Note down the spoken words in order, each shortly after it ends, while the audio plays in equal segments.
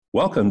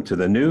Welcome to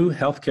the new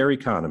healthcare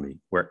economy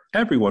where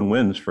everyone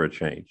wins for a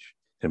change.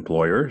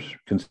 Employers,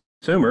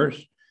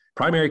 consumers,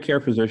 primary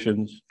care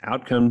physicians,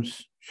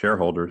 outcomes,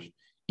 shareholders,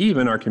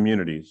 even our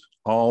communities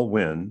all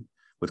win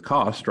with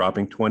costs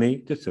dropping 20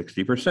 to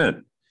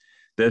 60%.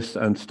 This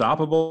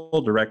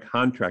unstoppable direct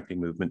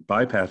contracting movement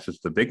bypasses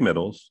the big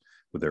middles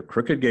with their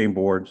crooked game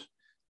boards,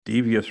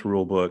 devious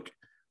rulebook,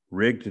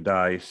 rigged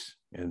dice,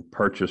 and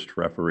purchased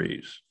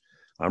referees.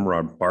 I'm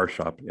Rob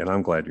Barshop, and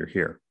I'm glad you're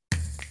here.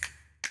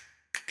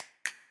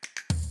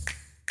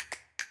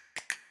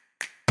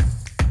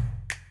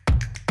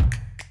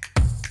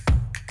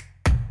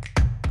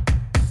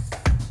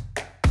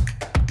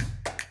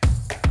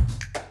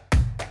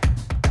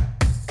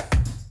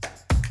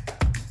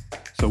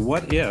 So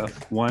what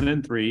if 1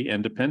 in 3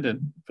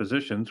 independent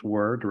physicians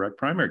were direct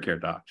primary care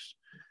docs?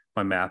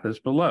 My math is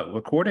below.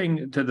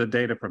 According to the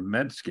data from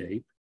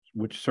Medscape,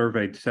 which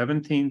surveyed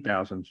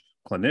 17,000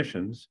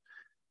 clinicians,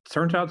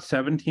 turns out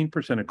 17%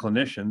 of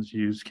clinicians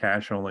use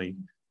cash-only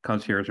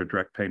concierge or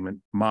direct payment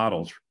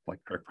models like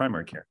direct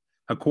primary care.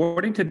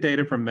 According to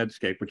data from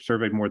Medscape, which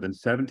surveyed more than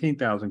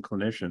 17,000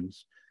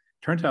 clinicians,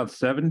 turns out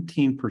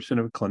 17%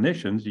 of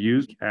clinicians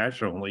use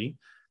cash-only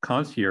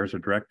concierge or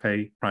direct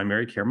pay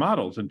primary care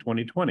models in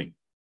 2020.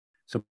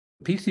 So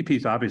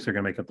PCPs obviously are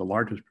going to make up the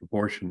largest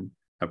proportion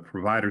of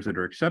providers that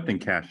are accepting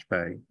cash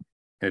pay. And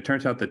it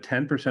turns out that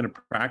 10% of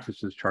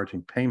practices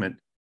charging payment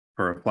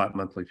for a flat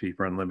monthly fee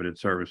for unlimited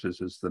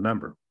services is the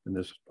number in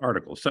this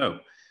article. So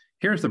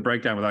here's the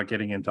breakdown without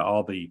getting into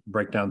all the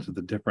breakdowns of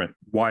the different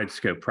wide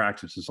scope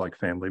practices like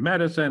family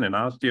medicine and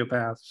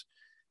osteopaths,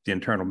 the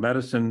internal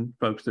medicine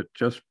folks that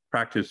just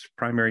practice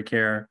primary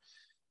care,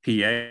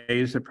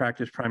 PAs that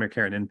practice primary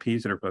care, and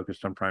NPs that are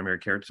focused on primary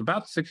care. It's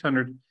about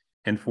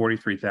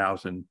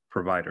 643,000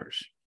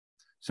 providers.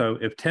 So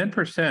if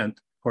 10%,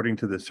 according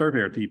to the survey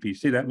or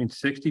DPC, that means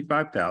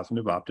 65,000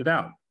 have opted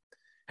out.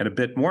 And a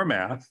bit more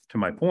math, to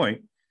my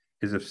point,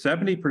 is if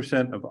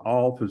 70% of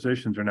all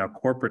physicians are now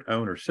corporate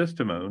owned or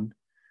system owned,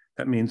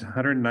 that means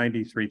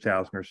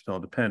 193,000 are still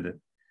independent.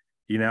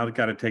 You now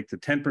got to take the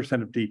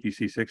 10% of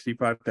DPC,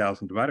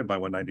 65,000 divided by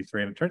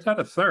 193, and it turns out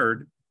a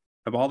third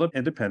of all the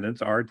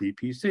independents are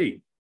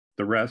DPC.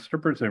 The rest are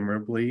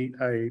presumably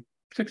a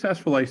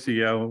successful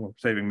ACO,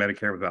 saving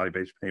Medicare with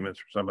value-based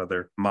payments or some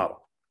other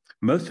model.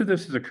 Most of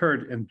this has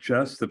occurred in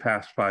just the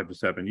past 5 to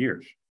 7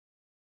 years.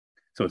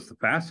 So it's the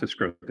fastest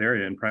growth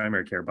area in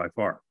primary care by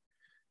far.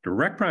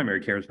 Direct primary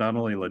care is not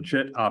only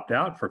legit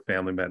opt-out for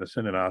family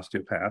medicine and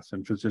osteopaths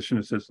and physician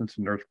assistants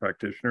and nurse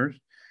practitioners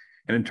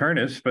and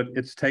internists, but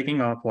it's taking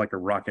off like a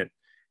rocket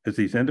as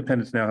these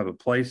independents now have a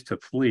place to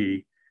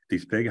flee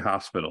these big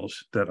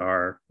hospitals that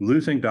are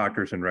losing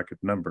doctors in record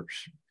numbers.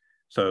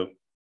 So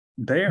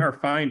they are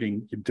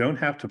finding you don't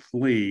have to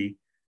flee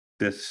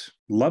this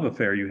love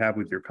affair you have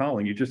with your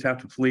calling. You just have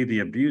to flee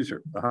the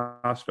abuser, the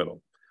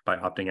hospital, by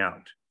opting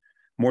out.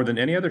 More than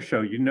any other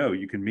show,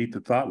 you can meet the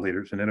thought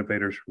leaders and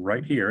innovators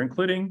right here,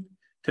 including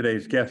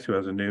today's guest who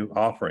has a new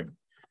offering.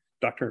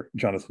 Dr.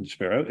 Jonathan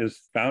Sparrow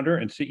is founder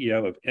and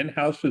CEO of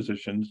In-House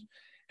Physicians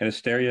and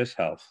Asterios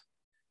Health.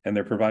 And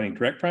they're providing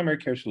direct primary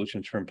care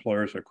solutions for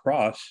employers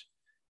across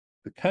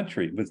the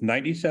country with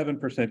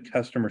 97%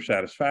 customer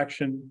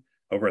satisfaction,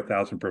 over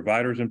 1,000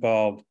 providers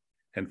involved,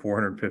 and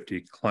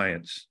 450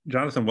 clients.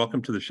 Jonathan,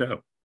 welcome to the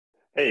show.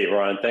 Hey,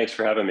 Ron, thanks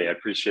for having me. I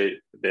appreciate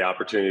the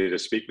opportunity to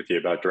speak with you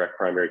about direct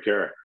primary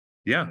care.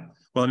 Yeah.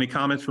 Well, any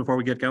comments before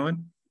we get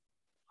going?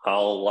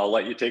 I'll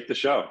let you take the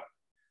show.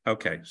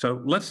 Okay.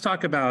 So let's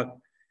talk about,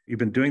 you've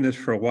been doing this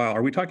for a while.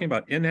 Are we talking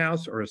about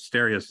in-house or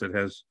Asterios that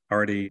has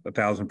already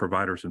 1,000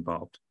 providers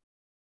involved?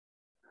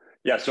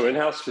 Yeah, so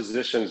In-House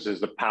Physicians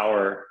is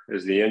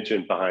the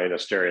engine behind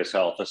Asterios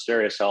Health.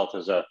 Asterios Health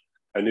is a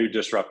new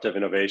disruptive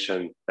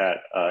innovation that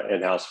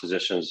In-House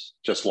Physicians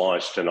just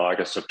launched in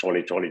August of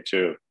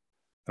 2022.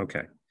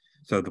 Okay.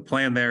 So the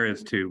plan there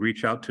is to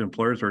reach out to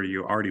employers, or are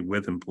you already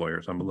with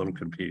employers? I'm a little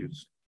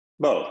confused.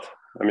 Both.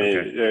 I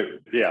mean,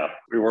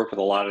 we work with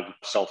a lot of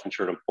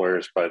self-insured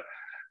employers, but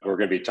we're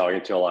going to be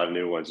talking to a lot of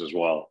new ones as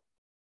well.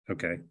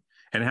 Okay.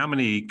 And how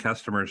many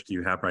customers do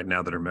you have right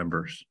now that are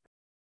members?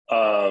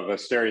 Of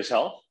Asterios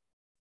Health?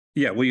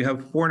 Yeah, well, you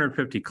have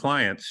 450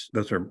 clients.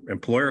 Those are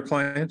employer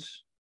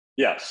clients?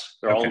 Yes,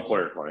 they're all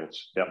employer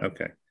clients. Yeah.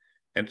 Okay.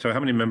 And so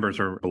how many members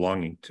are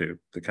belonging to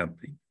the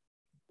company?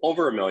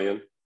 Over 1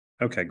 million.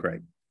 Okay,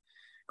 great.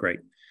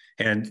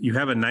 And you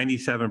have a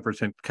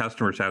 97%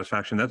 customer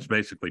satisfaction. That's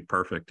basically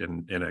perfect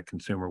in a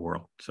consumer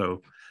world.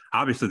 So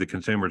obviously the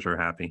consumers are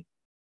happy.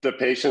 The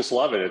patients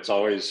love it. It's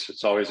always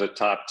a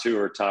top 2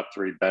 or top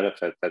 3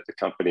 benefit that the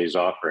company is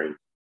offering.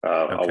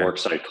 A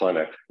worksite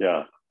clinic.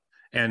 Yeah.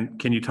 And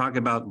can you talk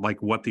about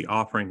like what the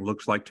offering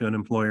looks like to an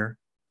employer?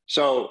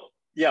 So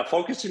yeah,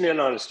 focusing in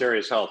on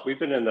Asterios Health, we've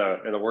been in the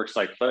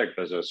worksite clinic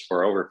business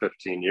for over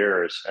 15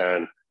 years,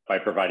 and by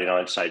providing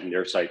on-site and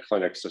near-site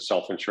clinics to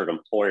self-insured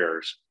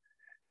employers.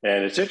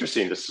 And it's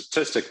interesting, the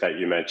statistic that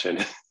you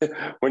mentioned,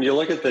 when you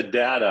look at the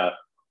data,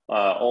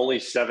 only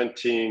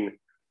 17%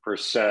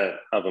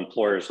 of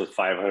employers with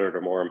 500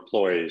 or more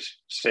employees,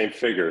 same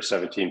figure,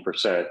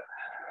 17%,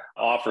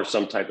 offer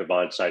some type of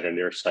on-site and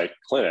near-site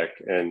clinic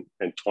in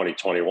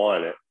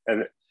 2021.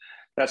 And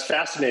that's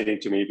fascinating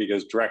to me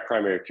because direct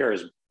primary care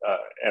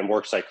and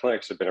worksite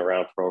clinics have been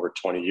around for over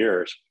 20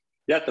 years.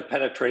 Yet the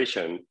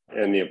penetration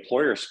in the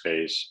employer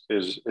space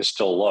is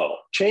still low.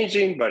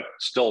 Changing, but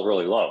still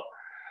really low.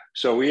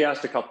 So we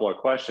asked a couple of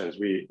questions.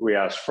 We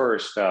asked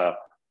first,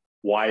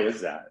 why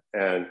is that?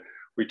 And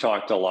we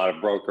talked to a lot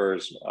of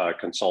brokers,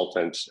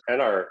 consultants,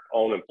 and our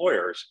own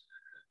employers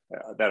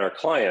that are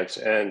clients.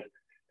 And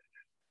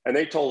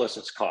they told us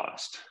it's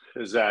cost.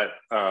 Is that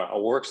a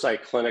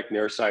worksite clinic,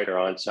 near site, or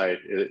on site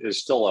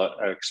is still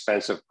an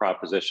expensive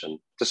proposition.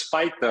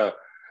 Despite the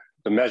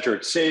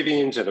measured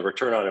savings and the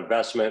return on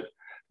investment,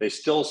 they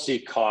still see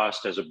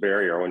cost as a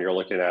barrier when you're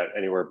looking at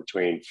anywhere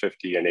between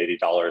 $50 and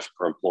 $80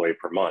 per employee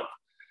per month.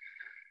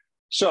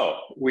 So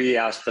we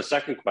asked the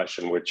second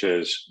question, which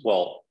is,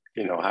 well,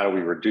 how do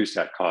we reduce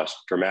that cost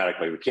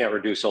dramatically? We can't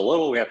reduce a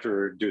little, we have to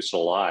reduce a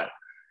lot.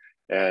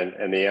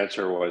 And the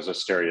answer was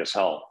Asterias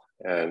Health.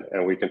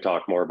 And we can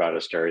talk more about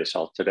Asterias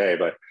Health today,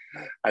 but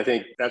I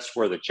think that's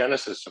where the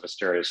genesis of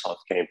Asterias Health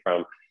came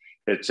from.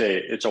 It's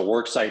a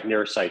worksite,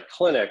 near site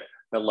clinic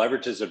that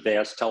leverages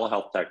advanced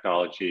telehealth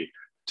technology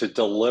to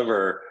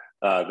deliver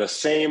the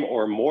same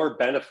or more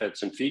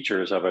benefits and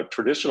features of a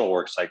traditional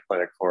worksite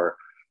clinic for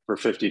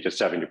 50 to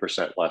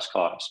 70% less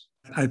cost.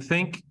 I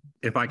think,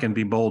 if I can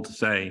be bold to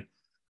say,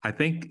 I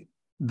think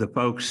the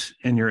folks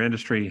in your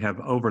industry have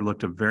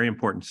overlooked a very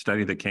important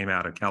study that came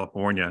out of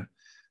California.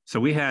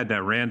 So we had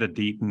Randa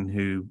Deaton,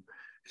 who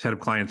is head of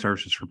client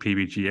services for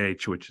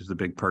PBGH, which is the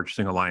big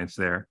purchasing alliance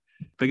there,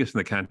 biggest in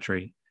the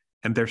country.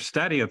 And their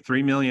study of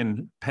 3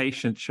 million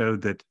patients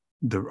showed that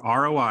the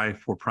ROI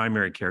for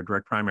primary care,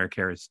 direct primary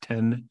care, is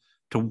 10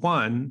 to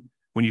 1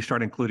 when you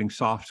start including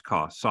soft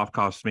costs. Soft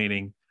costs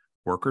meaning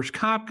workers'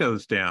 comp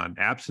goes down,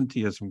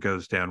 absenteeism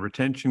goes down,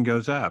 retention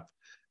goes up,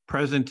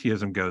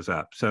 presenteeism goes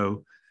up.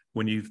 So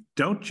when you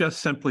don't just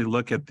simply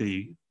look at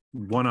the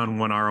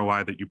one-on-one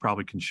ROI that you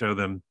probably can show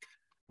them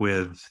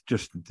with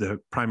just the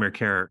primary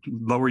care,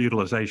 lower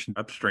utilization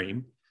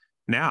upstream,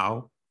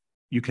 now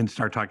you can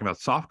start talking about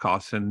soft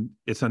costs, and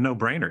it's a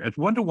no-brainer. At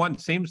 1-to-1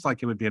 seems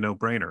like it would be a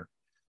no-brainer.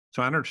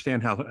 So I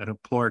understand how an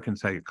employer can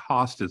say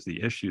cost is the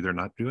issue. They're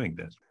not doing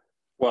this.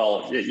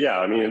 Well, yeah,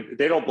 I mean,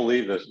 they don't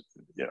believe this.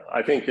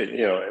 I think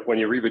that, when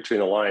you read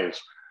between the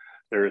lines,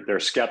 they're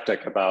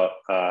skeptic about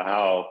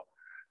how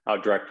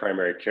direct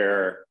primary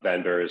care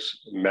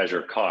vendors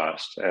measure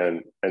cost,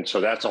 and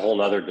so that's a whole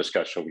nother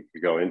discussion we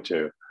could go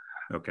into.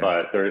 Okay.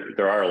 But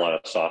there are a lot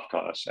of soft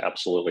costs,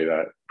 absolutely,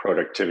 that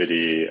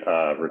productivity,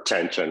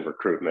 retention,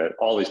 recruitment,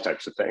 all these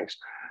types of things.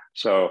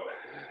 So,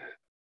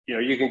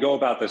 you can go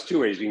about this two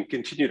ways. You can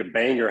continue to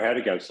bang your head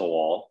against the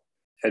wall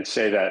and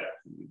say that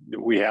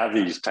we have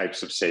these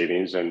types of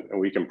savings and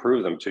we can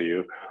prove them to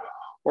you,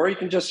 or you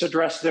can just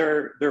address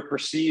their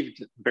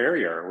perceived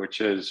barrier, which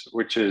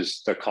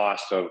is the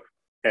cost of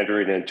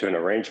entering into an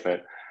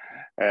arrangement,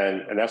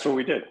 and that's what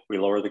we did. We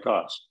lowered the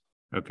cost.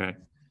 Okay.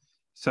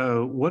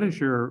 So what is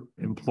your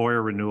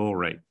employer renewal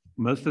rate?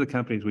 Most of the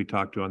companies we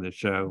talked to on this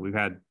show, we've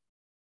had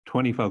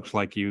 20 folks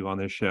like you on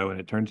this show, and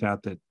it turns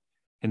out that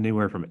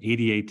anywhere from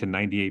 88 to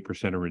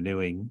 98% are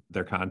renewing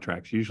their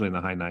contracts, usually in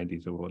the high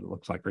 90s of what it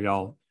looks like. Are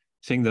y'all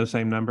seeing those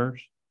same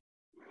numbers?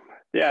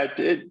 Yeah,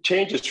 it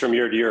changes from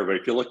year to year, but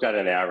if you looked at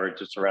an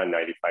average, it's around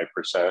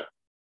 95%.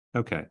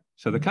 Okay.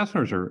 So the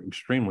customers are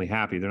extremely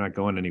happy. They're not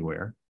going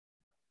anywhere.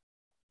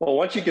 Well,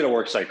 once you get a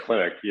worksite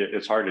clinic,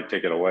 it's hard to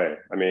take it away.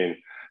 I mean,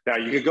 now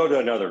you could go to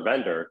another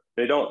vendor.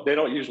 They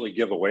don't usually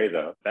give away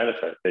the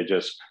benefit. They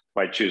just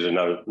might choose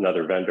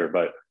another vendor,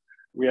 but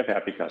we have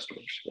happy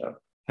customers. Yeah.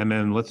 And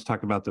then let's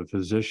talk about the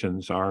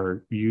physicians.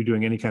 Are you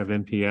doing any kind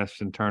of NPS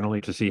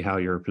internally to see how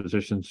your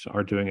physicians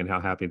are doing and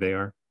how happy they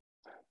are?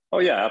 Oh,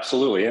 yeah,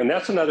 absolutely. And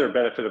that's another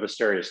benefit of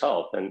Asterias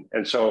Health.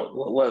 And so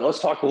let's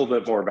talk a little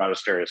bit more about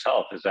Asterias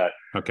Health. Is that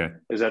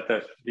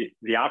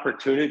the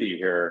opportunity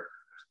here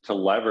to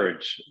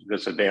leverage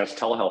this advanced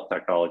telehealth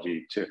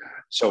technology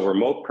so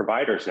remote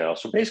providers now.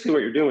 So basically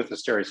what you're doing with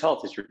Asterias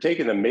Health is you're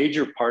taking the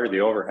major part of the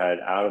overhead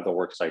out of the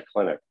worksite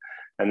clinic.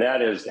 And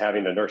that is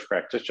having a nurse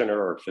practitioner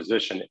or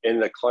physician in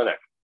the clinic,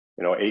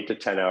 8 to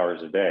 10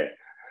 hours a day.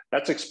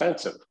 That's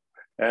expensive.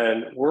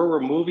 And we're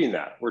removing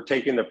that. We're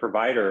taking the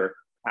provider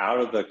out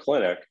of the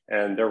clinic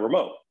and they're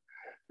remote.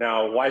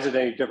 Now, why is it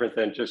any different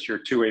than just your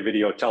two-way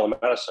video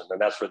telemedicine? And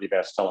that's where the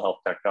advanced telehealth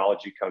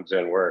technology comes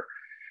in, where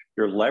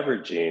you're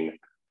leveraging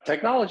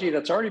technology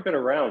that's already been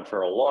around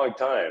for a long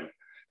time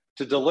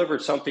to deliver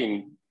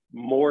something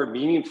more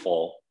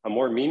meaningful, a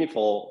more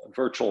meaningful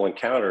virtual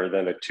encounter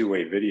than a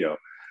two-way video.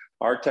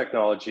 Our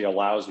technology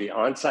allows the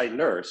on-site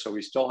nurse, so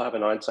we still have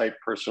an on-site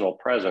personal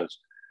presence,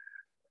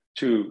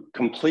 to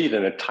complete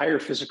an entire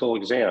physical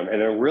exam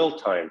and in real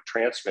time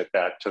transmit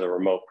that to the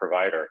remote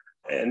provider.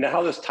 And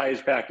how this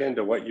ties back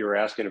into what you were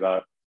asking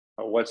about,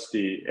 what's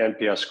the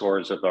NPS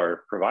scores of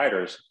our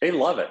providers? They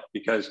love it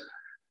because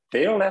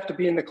they don't have to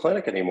be in the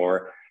clinic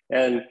anymore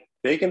and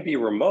they can be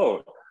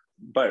remote.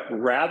 But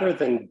rather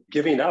than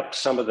giving up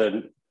some of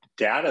the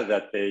data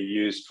that they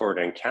used for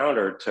an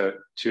encounter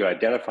to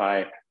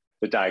identify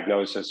the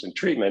diagnosis and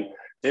treatment,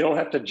 they don't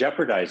have to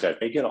jeopardize that.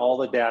 They get all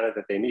the data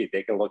that they need.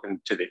 They can look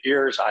into the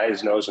ears,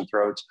 eyes, nose, and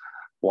throats,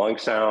 lung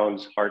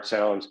sounds, heart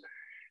sounds,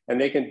 and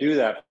they can do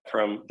that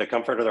from the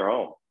comfort of their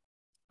home.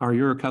 Are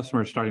your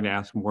customers starting to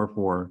ask more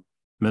for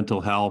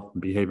mental health,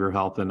 behavioral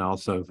health, and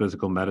also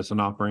physical medicine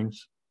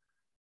offerings?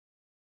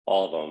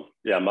 All of them.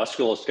 Yeah,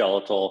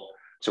 musculoskeletal.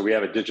 So we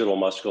have a digital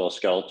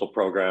musculoskeletal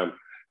program,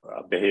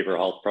 behavioral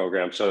health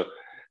program. So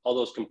all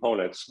those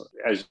components,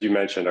 as you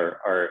mentioned,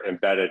 are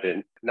embedded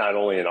in not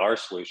only in our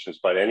solutions,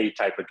 but any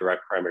type of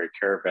direct primary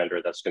care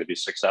vendor that's going to be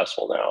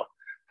successful now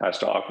has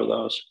to offer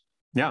those.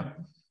 Yeah,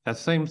 that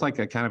seems like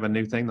a kind of a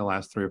new thing the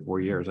last 3 or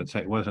 4 years. I'd say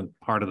it wasn't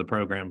part of the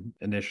program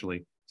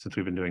initially since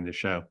we've been doing the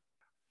show.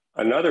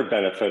 Another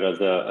benefit of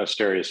the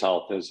Asterias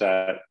Health is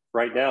that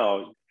right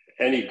now,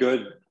 any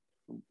good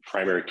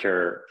primary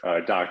care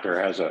doctor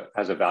has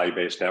a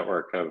value-based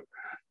network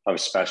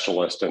of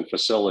specialists and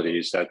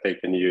facilities that they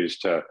can use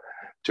to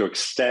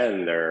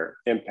extend their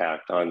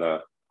impact on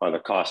the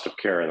cost of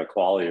care and the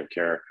quality of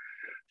care.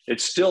 It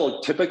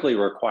still typically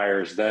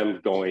requires them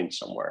going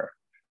somewhere.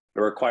 It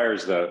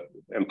requires the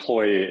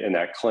employee in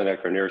that clinic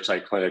or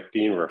near-site clinic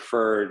being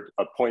referred,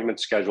 appointment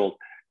scheduled,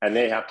 and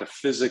they have to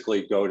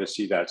physically go to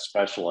see that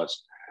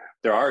specialist.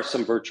 There are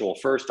some virtual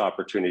first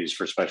opportunities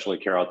for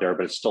specialty care out there,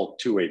 but it's still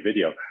two-way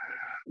video.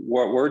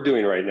 What we're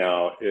doing right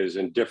now is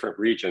in different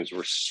regions,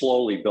 we're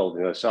slowly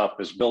building this up,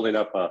 is building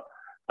up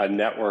a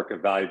network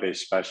of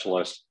value-based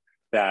specialists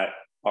that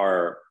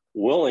are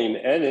willing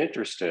and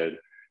interested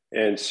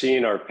in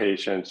seeing our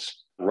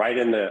patients right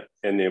in the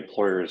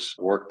employer's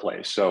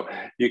workplace. So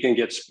you can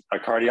get a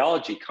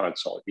cardiology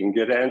consult, you can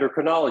get an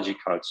endocrinology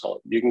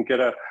consult, you can get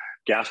a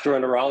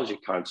gastroenterology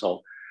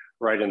consult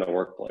right in the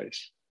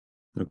workplace.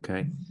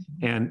 Okay.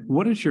 And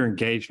what is your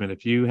engagement?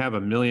 If you have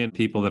 1 million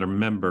people that are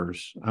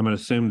members, I'm going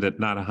to assume that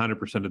not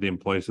 100% of the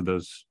employees of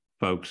those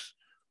folks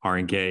are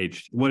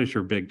engaged. What is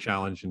your big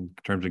challenge in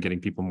terms of getting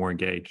people more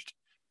engaged?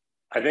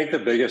 I think the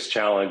biggest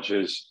challenge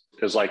is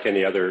like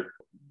any other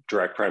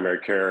direct primary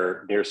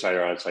care near-site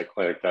or on-site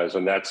clinic does,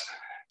 and that's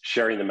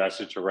sharing the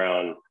message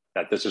around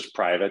that this is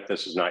private,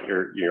 this is not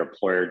your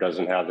employer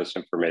doesn't have this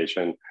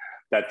information,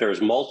 that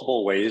there's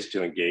multiple ways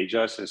to engage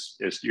us.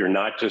 Is you're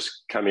not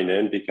just coming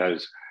in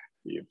because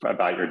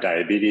about your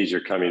diabetes,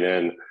 you're coming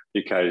in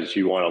because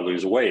you want to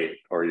lose weight,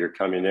 or you're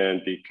coming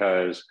in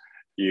because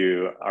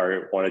you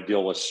want to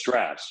deal with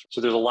stress. So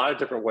there's a lot of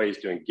different ways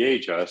to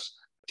engage us.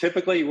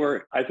 Typically,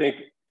 we're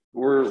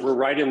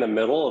right in the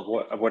middle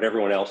of what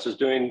everyone else is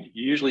doing.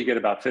 You usually get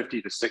about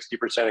 50 to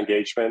 60%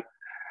 engagement.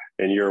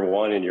 In year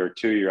 1 and year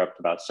 2, you're up to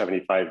about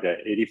 75 to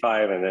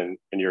 85. And then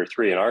in year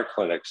 3 in our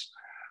clinics,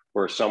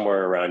 we're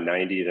somewhere around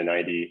 90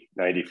 to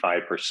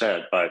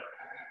 95%. But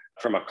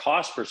from a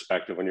cost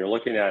perspective, when you're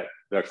looking at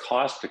the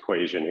cost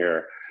equation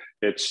here,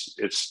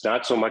 it's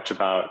not so much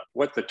about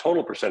what the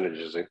total percentage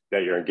is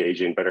that you're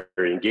engaging, but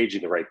are you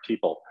engaging the right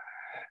people?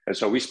 And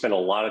so we spend a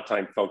lot of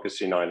time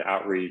focusing on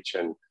outreach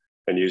and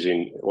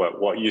using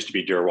what used to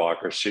be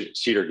DeerWalk or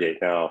CedarGate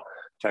now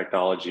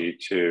technology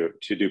to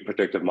do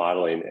predictive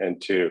modeling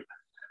and to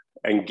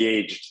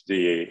engage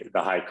the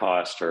high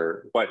cost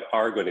or what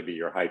are going to be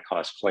your high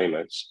cost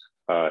claimants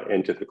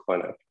into the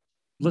clinic.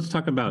 Let's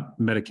talk about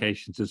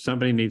medications. If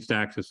somebody needs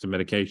access to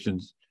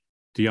medications,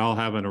 do y'all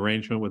have an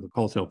arrangement with a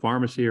wholesale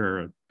pharmacy or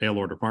a mail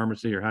order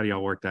pharmacy, or how do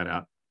y'all work that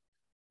out?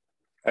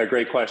 A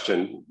great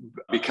question.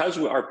 Because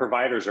our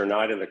providers are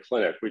not in the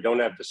clinic, we don't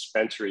have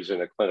dispensaries in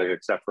the clinic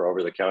except for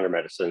over-the-counter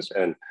medicines.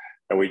 And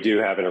we do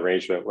have an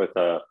arrangement with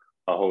a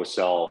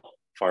wholesale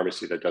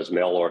pharmacy that does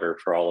mail order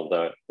for all of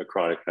the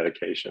chronic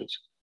medications.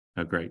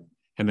 Oh, great.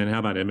 And then how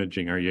about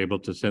imaging? Are you able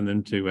to send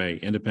them to an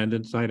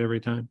independent site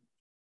every time?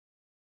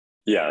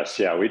 Yes.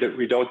 Yeah.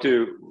 We don't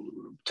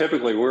do,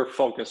 typically we're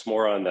focused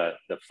more on the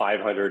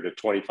 500 to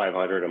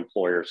 2,500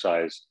 employer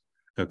size.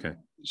 Okay.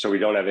 So we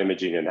don't have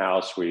imaging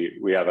in-house.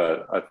 We have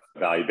a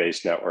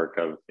value-based network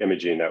of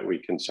imaging that we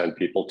can send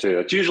people to.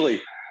 It's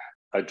usually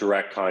a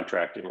direct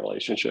contracting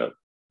relationship.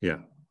 Yeah.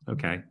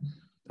 Okay.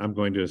 I'm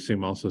going to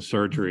assume also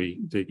surgery,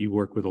 that you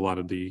work with a lot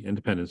of the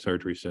independent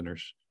surgery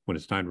centers when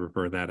it's time to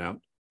refer that out.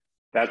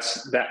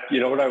 That's that.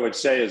 What I would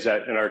say is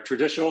that in our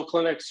traditional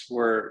clinics,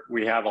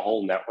 we have a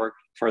whole network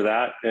for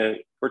that. And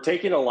we're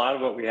taking a lot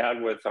of what we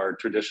had with our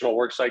traditional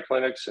worksite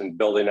clinics and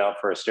building out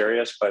for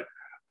Asterias, but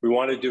we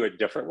want to do it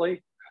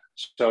differently.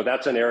 So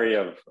that's an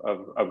area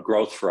of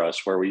growth for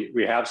us where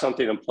we have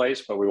something in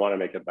place, but we want to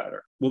make it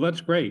better. Well,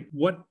 that's great.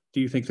 What do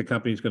you think the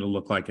company is going to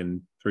look like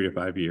in 3 to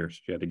 5 years?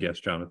 If you had to guess,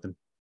 Jonathan.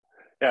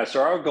 Yeah,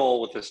 so our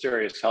goal with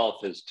Asterias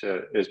Health is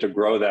to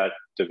grow that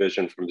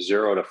division from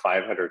 0 to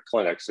 500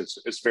 clinics.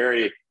 It's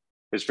very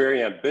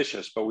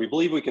ambitious, but we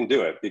believe we can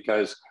do it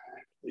because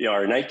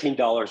our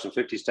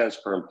 $19.50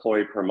 per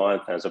employee per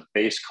month as a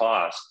base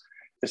cost,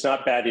 it's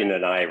not batting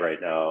an eye right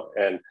now.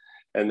 And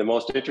the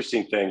most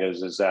interesting thing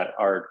is that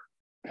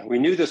we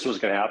knew this was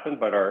going to happen,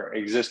 but our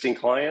existing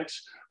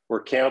clients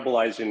were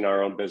cannibalizing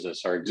our own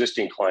business. Our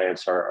existing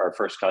clients are our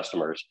first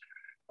customers.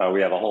 We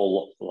have a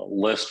whole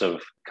list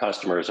of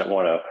customers that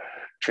want to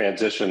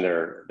transition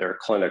their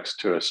clinics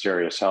to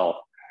Asterias Health.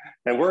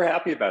 And we're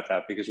happy about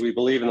that because we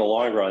believe in the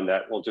long run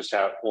that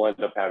we'll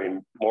end up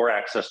having more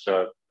access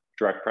to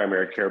direct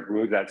primary care,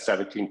 move that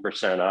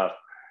 17% up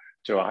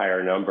to a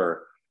higher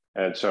number.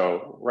 And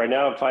so right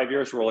now in 5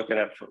 years, we're looking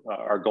at,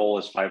 our goal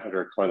is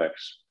 500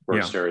 clinics for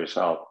Asterios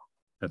Health.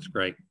 That's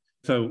great.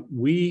 So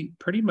we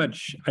pretty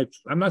much,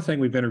 I'm not saying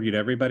we've interviewed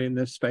everybody in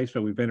this space,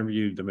 but we've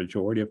interviewed the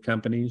majority of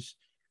companies.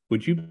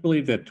 Would you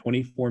believe that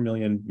 24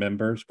 million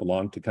members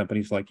belong to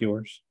companies like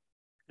yours?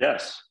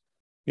 Yes.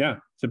 Yeah,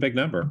 it's a big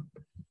number.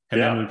 And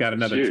then we've got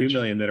another 2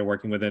 million that are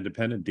working with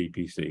independent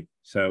DPC.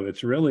 So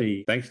it's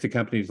really thanks to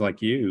companies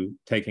like you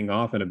taking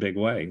off in a big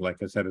way,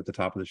 like I said at the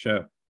top of the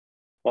show.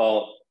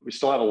 Well, we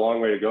still have a long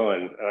way to go,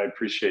 and I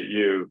appreciate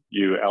you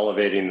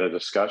elevating the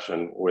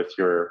discussion with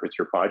your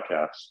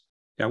podcast.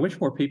 Yeah, I wish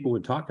more people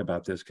would talk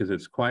about this because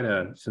it's quite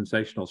a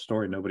sensational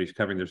story. Nobody's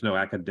covering. There's no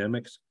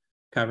academics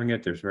covering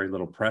it. There's very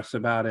little press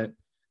about it.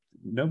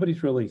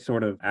 Nobody's really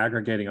sort of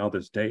aggregating all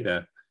this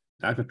data.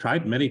 I've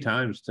tried many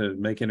times to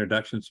make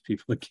introductions to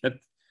people to get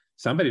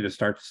somebody to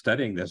start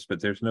studying this,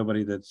 but there's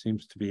nobody that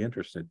seems to be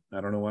interested.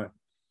 I don't know why.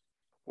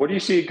 What do you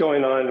see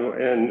going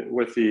on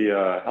with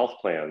the health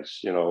plans?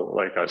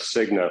 Like a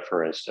Cigna,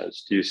 for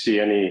instance. Do you see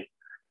any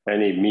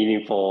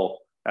meaningful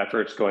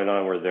efforts going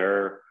on where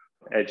they're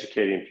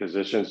educating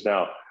physicians?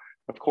 Now,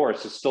 of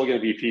course, it's still going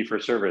to be fee for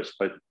service,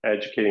 but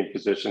educating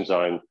physicians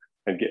on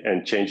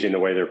and changing the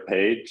way they're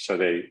paid so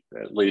they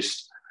at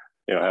least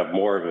have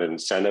more of an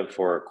incentive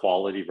for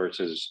quality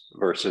versus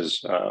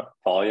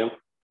volume.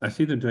 I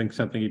see them doing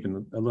something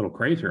even a little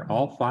crazier.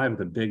 All 5 of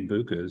the big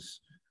BUCAs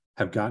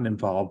have gotten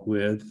involved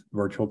with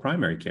virtual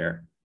primary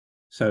care.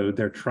 So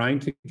they're trying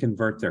to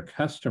convert their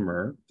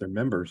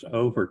members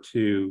over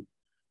to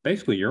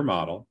basically your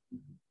model.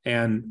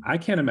 And I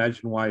can't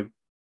imagine why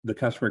the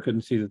customer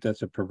couldn't see that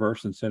that's a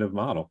perverse incentive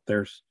model.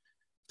 There's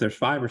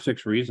 5 or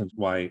 6 reasons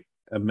why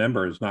a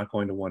member is not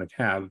going to want to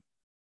have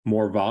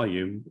more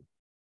volume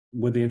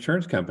with the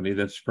insurance company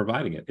that's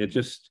providing it. It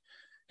just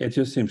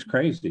seems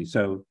crazy.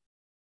 So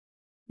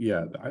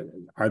yeah,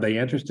 are they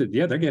interested?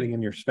 Yeah, they're getting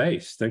in your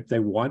space. They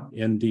want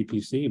in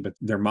DPC, but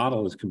their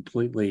model is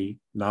completely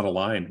not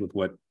aligned with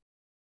what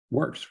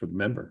works for the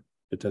member.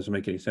 It doesn't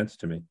make any sense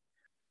to me.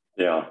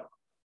 Yeah.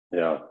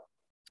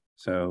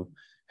 So,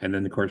 and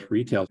then of course,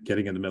 retail's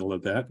getting in the middle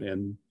of that,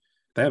 and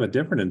they have a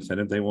different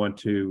incentive. They want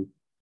to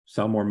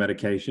sell more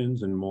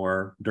medications and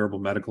more durable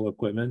medical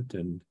equipment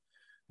and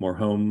more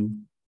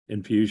home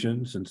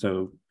infusions. And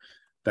so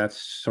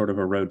that's sort of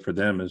a road for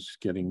them, is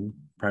getting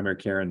primary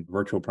care and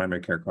virtual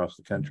primary care across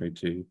the country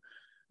to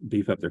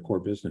beef up their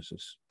core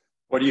businesses.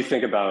 What do you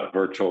think about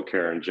virtual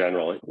care in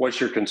general? What's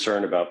your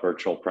concern about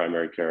virtual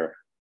primary care?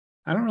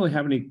 I don't really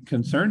have any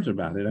concerns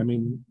about it. I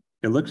mean,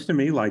 it looks to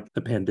me like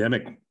the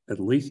pandemic at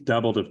least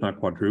doubled, if not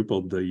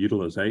quadrupled, the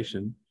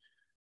utilization,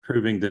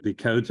 proving that the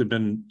codes have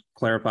been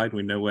clarified.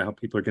 We know how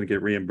people are going to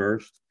get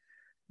reimbursed.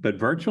 But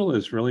virtual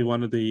is really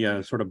one of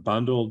the sort of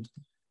bundled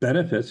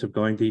benefits of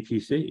going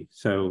DPC.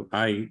 So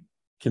I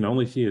can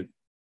only see it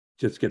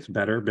just gets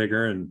better,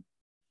 bigger, and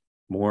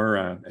more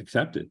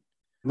accepted.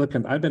 Look,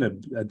 I've been a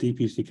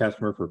DPC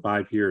customer for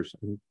 5 years.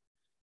 And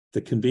the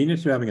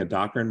convenience of having a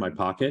doctor in my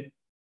pocket,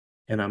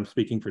 and I'm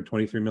speaking for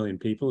 23 million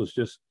people, is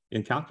just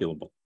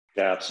incalculable.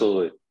 Yeah,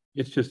 absolutely.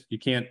 It's just, you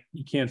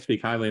can't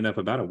speak highly enough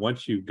about it.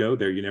 Once you go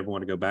there, you never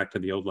want to go back to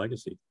the old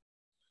legacy.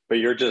 But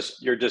you're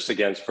just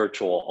against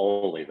virtual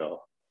only,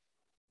 though.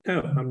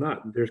 No, I'm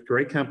not. There's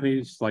great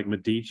companies like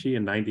Medici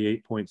and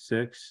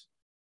 98.6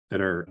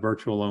 that are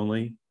virtual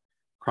only.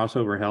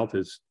 Crossover Health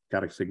has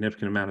got a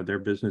significant amount of their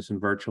business in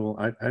virtual.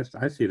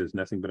 I see it as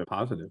nothing but a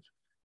positive.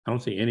 I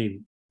don't see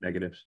any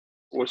negatives.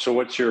 So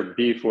what's your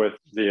beef with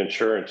the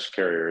insurance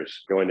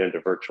carriers going into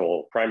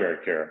virtual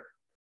primary care?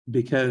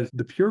 Because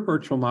the pure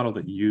virtual model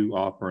that you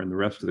offer and the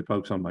rest of the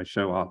folks on my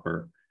show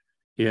offer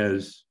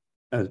is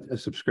a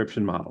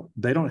subscription model.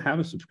 They don't have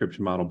a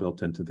subscription model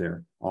built into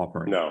their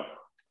offering. No.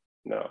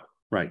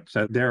 Right.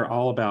 So they're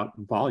all about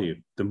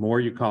volume. The more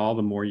you call,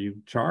 the more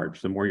you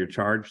charge. The more you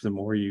charge, the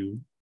more you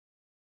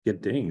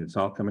get dinged. It's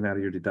all coming out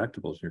of your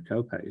deductibles, your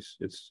copays.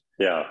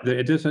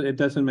 It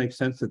doesn't make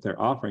sense that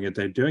they're offering it.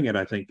 They're doing it,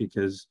 I think,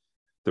 because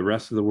the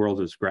rest of the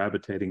world is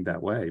gravitating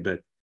that way. But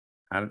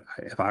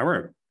if I were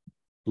a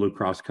Blue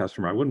Cross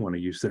customer, I wouldn't want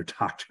to use their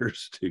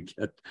doctors to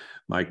get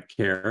my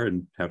care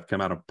and have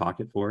come out of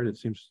pocket for it. It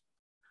seems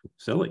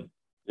silly.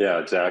 Yeah,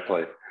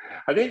 exactly.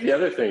 I think the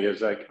other thing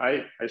is, like,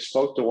 I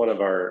spoke to one of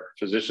our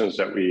physicians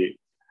that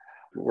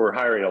we're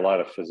hiring a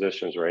lot of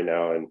physicians right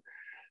now. And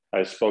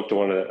I spoke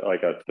to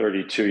a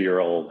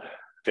 32-year-old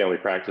family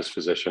practice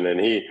physician.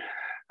 And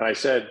I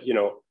said,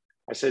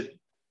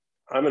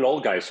 I'm an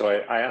old guy. So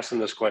I asked him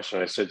this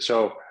question. I said,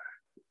 so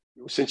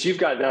since you've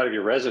gotten out of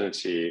your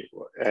residency,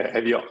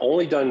 have you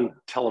only done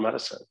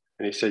telemedicine?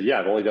 And he said,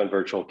 yeah, I've only done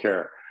virtual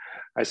care.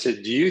 I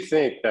said, do you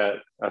think that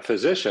a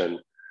physician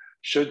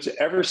should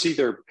ever see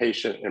their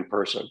patient in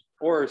person,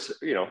 or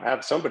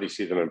have somebody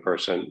see them in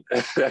person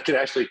that can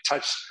actually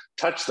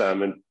touch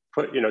them and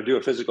do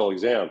a physical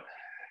exam?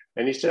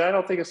 And he said, I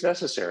don't think it's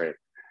necessary.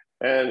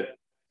 And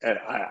And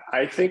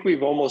I think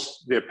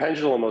the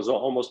pendulum has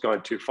almost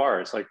gone too far.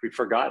 It's like we've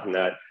forgotten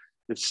that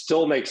it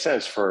still makes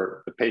sense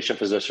for the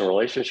patient-physician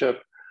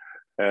relationship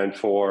and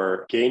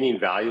for gaining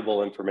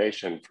valuable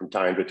information from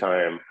time to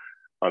time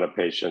on a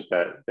patient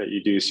that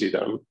you do see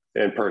them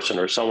in person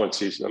or someone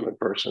sees them in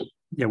person.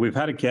 Yeah, we've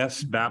had a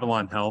guest,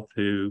 Babylon Health,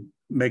 who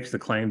makes the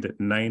claim that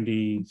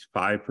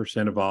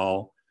 95% of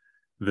all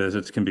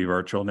visits can be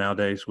virtual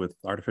nowadays with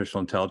artificial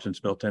intelligence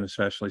built in,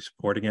 especially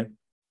supporting it,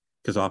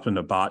 because often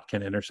a bot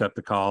can intercept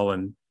the call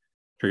and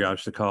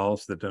triage the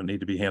calls that don't need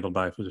to be handled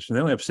by a physician.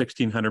 They only have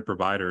 1,600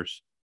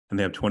 providers and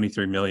they have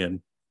 23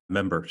 million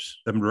members.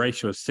 The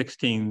ratio is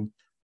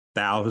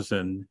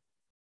 16,000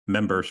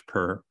 members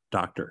per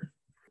doctor.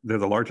 They're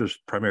the largest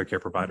primary care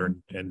provider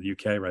in the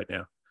UK right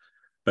now.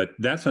 But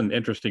that's an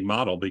interesting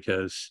model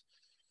because,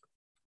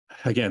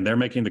 again, they're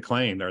making the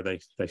claim, or they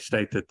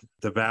state that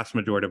the vast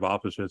majority of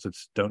office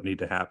visits don't need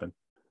to happen.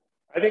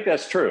 I think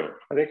that's true.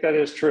 I think that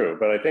is true.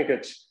 But I think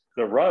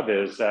the rub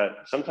is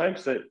that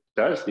sometimes that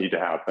does need to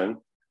happen.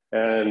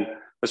 And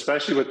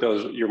especially with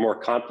your more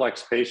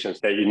complex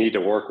patients that you need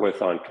to work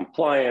with on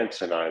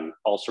compliance and on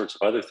all sorts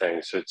of other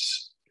things,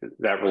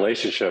 that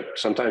relationship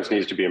sometimes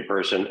needs to be in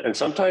person. And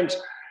sometimes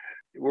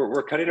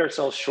we're cutting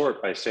ourselves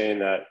short by saying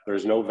that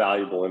there's no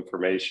valuable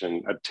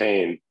information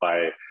obtained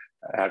by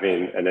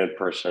having an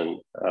in-person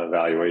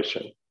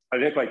evaluation. I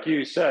think, like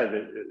you said,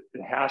 it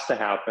has to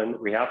happen.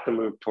 We have to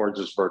move towards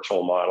this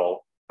virtual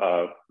model.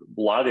 A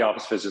lot of the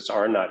office visits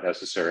are not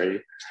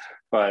necessary,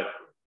 but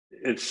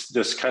it's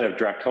this kind of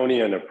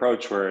draconian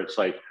approach where it's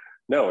like,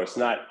 no, it's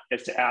not.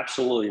 It's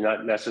absolutely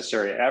not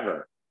necessary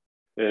ever.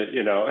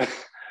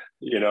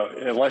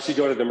 Unless you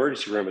go to the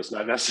emergency room, it's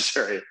not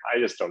necessary. I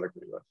just don't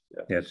agree with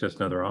it. Yeah, it's just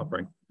another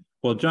offering.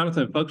 Well,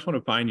 Jonathan, if folks want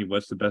to find you,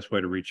 what's the best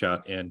way to reach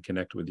out and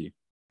connect with you?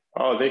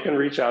 Oh, they can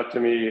reach out to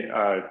me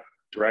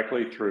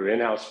directly through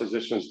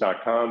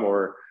inhousephysicians.com,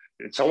 or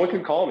someone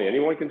can call me.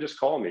 Anyone can just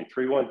call me,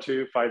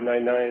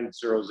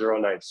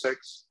 312-599-0096,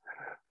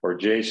 or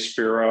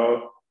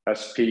jspero,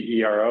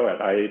 S-P-E-R-O, at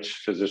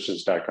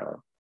ihphysicians.com.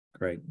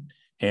 Great.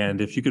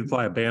 And if you could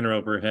fly a banner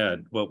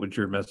overhead, what would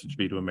your message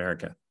be to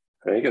America?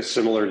 I think it's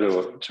similar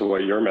to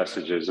what your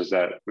message is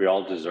that we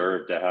all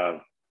deserve to have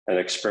an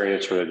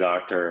experience with a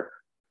doctor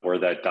where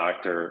that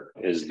doctor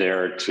is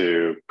there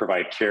to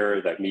provide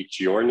care that meets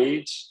your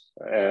needs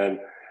and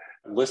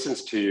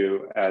listens to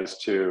you as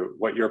to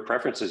what your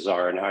preferences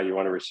are and how you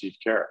want to receive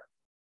care.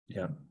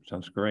 Yeah,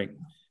 sounds great.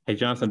 Hey,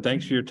 Jonathan,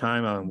 thanks for your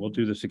time. We'll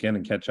do this again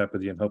and catch up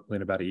with you, and hopefully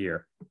in about a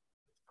year.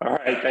 All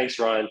right. Thanks,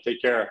 Ron.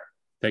 Take care.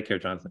 Take care,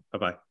 Jonathan.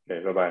 Bye-bye.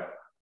 Okay, bye-bye.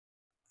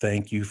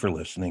 Thank you for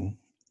listening.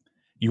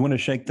 You want to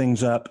shake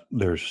things up?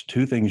 There's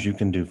two things you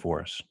can do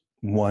for us.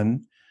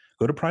 One,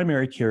 go to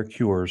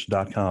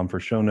primarycarecures.com for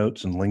show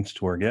notes and links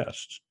to our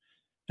guests.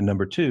 And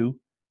number two,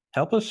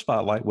 help us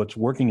spotlight what's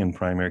working in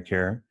primary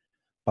care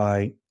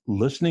by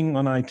listening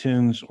on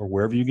iTunes or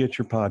wherever you get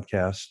your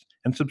podcasts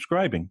and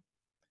subscribing,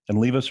 and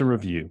leave us a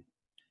review.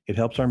 It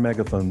helps our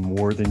megaphone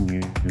more than you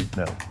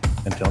know.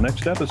 Until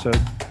next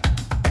episode.